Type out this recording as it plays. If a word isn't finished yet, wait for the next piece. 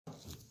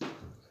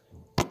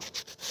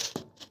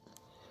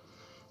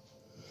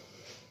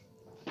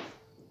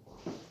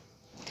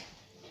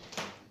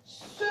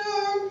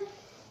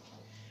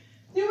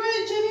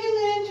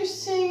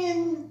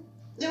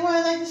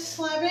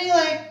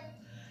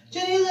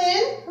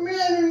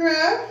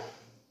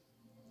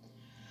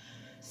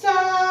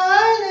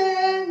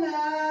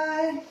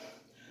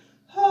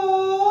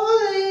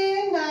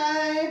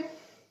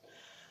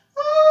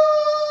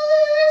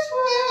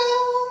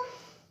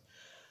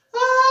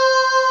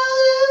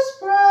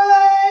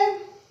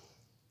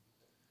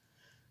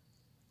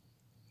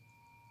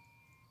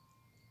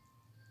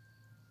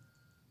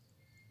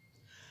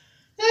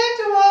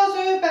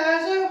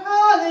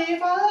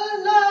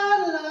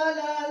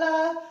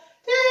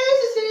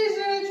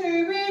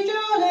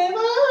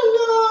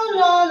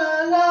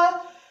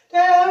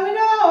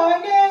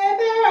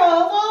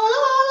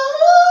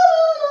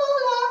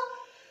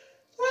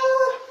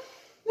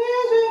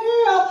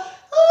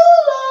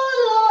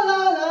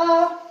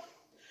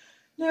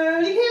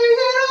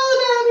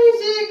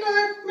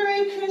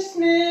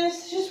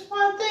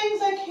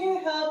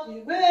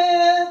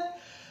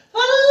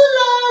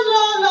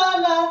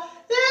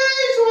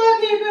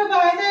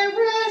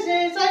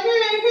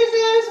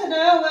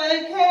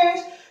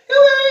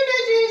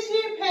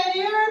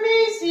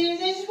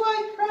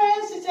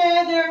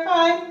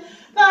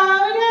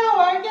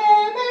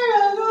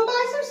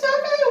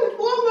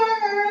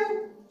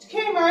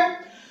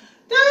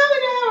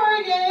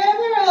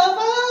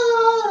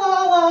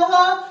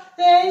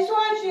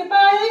to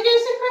buy the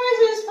gifts and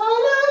presents. Fa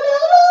la la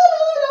la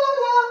la la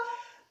la.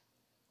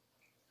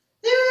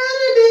 They want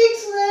a big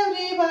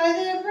celebrity buy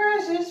their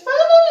presents. Fa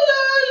la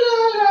la la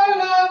la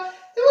la.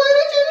 They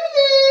want a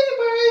Jimmy to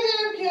buy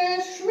their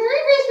gifts.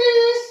 Merry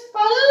Christmas.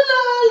 Fa la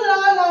la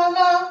la la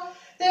la.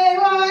 They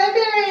want a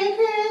Merry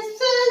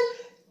Christmas.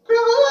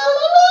 La la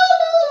la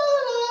la la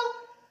la.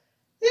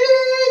 They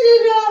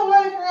did not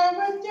want to grow up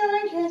with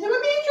young kids. It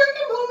would be drunk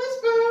and homeless,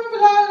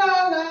 boom, la la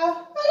la.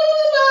 La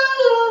la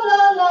la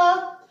la la.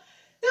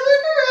 They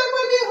would grow up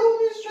with be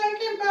homeless, drunk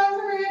and bound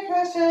for Merry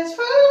Christmas.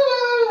 Fa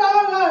la la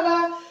la la.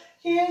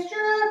 Kids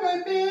grew up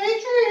with big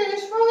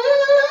trees. Fa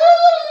la la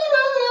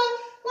la la.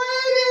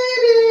 My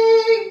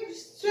baby,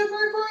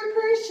 super boy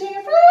person.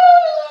 Fa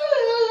la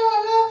la la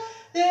la.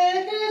 The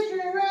kids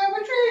grew up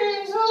with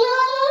trees. Fa la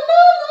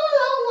la la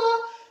la la.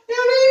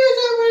 Nobody was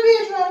ever be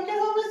drunk and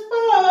homeless,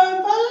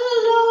 bum. Fa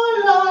la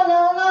la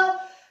la la.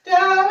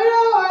 Down in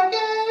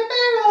Oregon,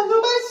 barrel,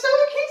 go buy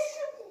some case,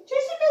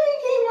 Jason Benny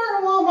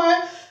Kmart, Walmart.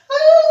 Fa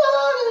la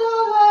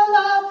la la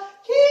la.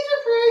 Kids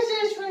with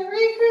presents for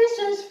Merry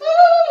Christmas. Fa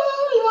la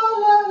la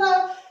la la.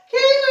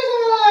 Kids with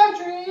a lot of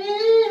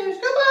dreams.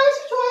 Go buy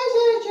some toys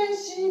at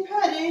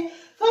JCPenney.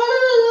 Fa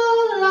la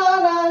la la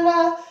la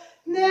la.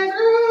 Never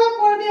grew up,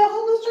 wanna be a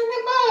homeless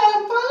drinking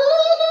bum. Fa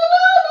la la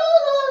la la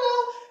la la.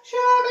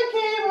 Shop at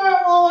Kmart,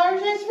 Walmart,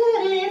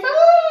 JCPenney. Fa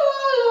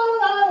la la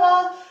la la.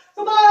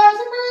 Go buy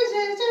some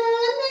presents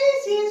at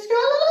Macy's. Go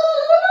la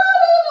la la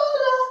la la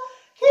la.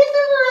 Kids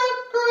never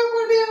grew up,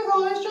 wanna be a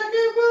homeless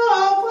drinking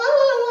bum. Fa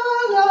la la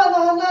la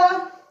la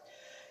la.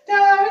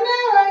 Down in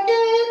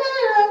Oregon,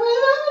 barrel,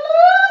 la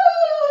la la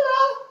la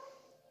la.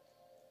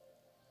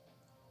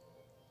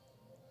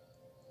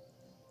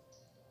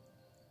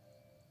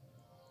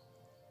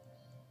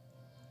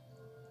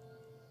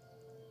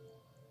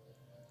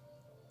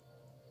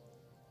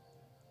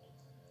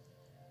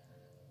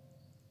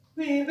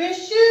 We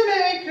wish you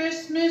Merry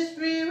Christmas,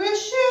 we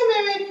wish you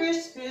Merry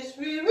Christmas,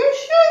 we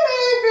wish you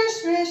Merry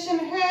Christmas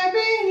and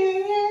Happy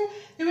New Year.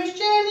 We wish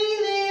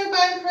Jenny Lee would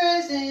buy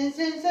presents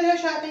instead of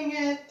shopping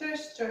at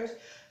thrift stores.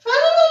 Fa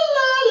la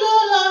la la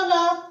la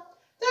la.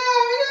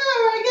 Down in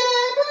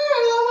Oregon,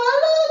 barrel, la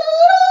la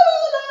la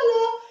la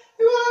la.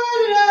 We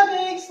wanted a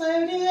big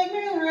celebrity like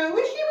Marilyn.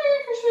 Wish you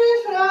Merry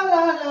Christmas, la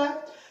la la.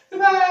 We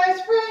buy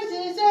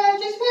presents at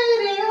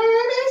JCPenney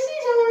or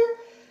Macy's or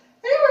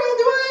anywhere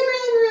the white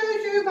Marilyn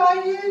to buy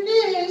you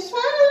gifts. Fa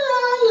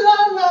la la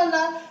la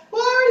la.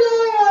 More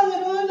loyal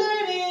little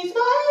ladies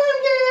buy them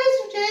gifts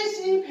from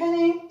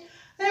JCPenney.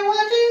 They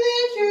want you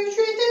to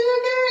treat them to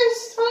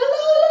gifts. Fa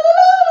la la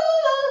la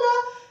la la.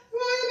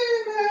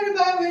 We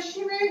buy wish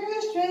you Merry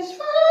Christmas.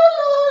 Fa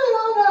la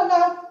la la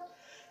la.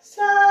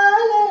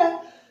 Sa-la-la.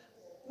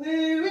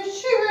 We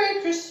wish you Merry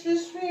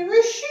Christmas. We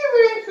wish you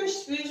Merry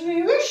Christmas.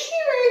 We wish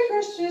you Merry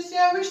Christmas.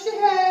 I wish they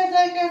had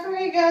like a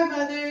fairy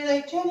godmother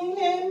like Jenny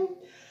Lynn.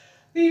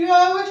 We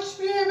all wish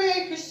you a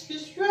Merry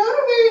Christmas. We all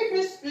a Merry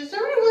Christmas.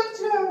 Everyone wants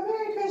to have a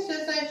Merry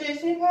Christmas at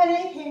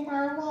JCPenney,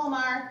 Kmart,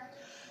 Walmart.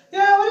 They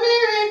want a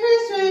Merry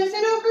Christmas.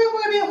 They don't grow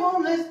up to be home.